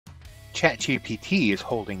ChatGPT is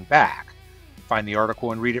holding back. Find the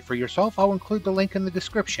article and read it for yourself. I'll include the link in the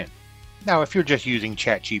description. Now, if you're just using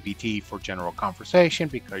ChatGPT for general conversation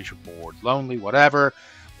because you're bored, lonely, whatever,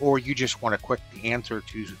 or you just want a quick answer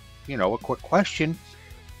to, a quick question,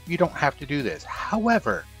 you don't have to do this.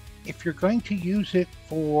 However, if you're going to use it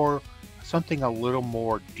for something a little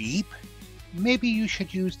more deep, maybe you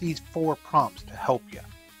should use these 4 prompts to help you.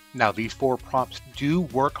 Now, these 4 prompts do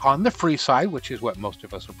work on the free side, which is what most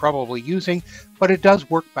of us are probably using, but it does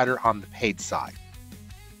work better on the paid side.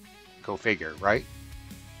 Go figure, right?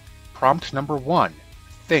 Prompt number 1,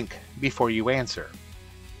 think before you answer.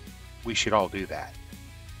 We should all do that.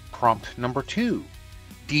 Prompt number 2,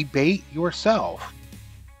 debate yourself.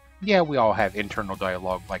 Yeah, we all have internal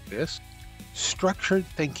dialogue like this. Structured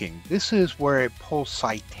thinking. This is where it pulls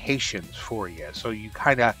citations for you, so you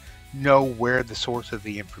kind of know where the source of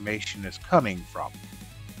the information is coming from.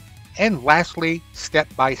 And lastly,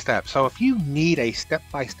 step-by-step. So if you need a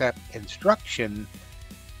step-by-step instruction,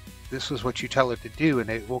 this is what you tell it to do, and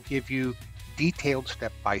it will give you detailed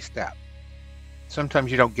step-by-step.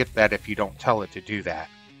 Sometimes you don't get that if you don't tell it to do that.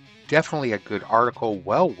 Definitely a good article,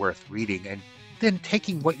 well worth reading, and then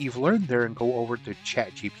taking what you've learned there and go over to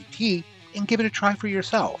ChatGPT and give it a try for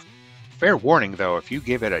yourself. Fair warning though, if you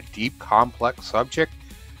give it a deep, complex subject,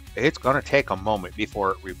 it's going to take a moment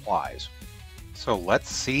before it replies. So let's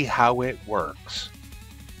see how it works.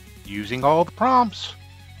 Using all the prompts,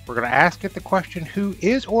 we're going to ask it the question, who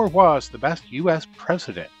is or was the best U.S.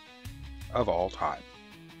 president of all time?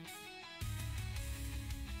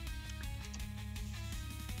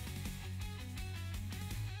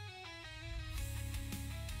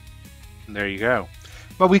 And there you go.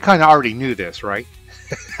 But we kind of already knew this, right?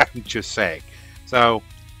 I'm just saying. So,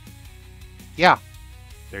 yeah,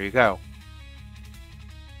 there you go.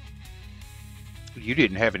 You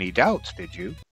didn't have any doubts, did you?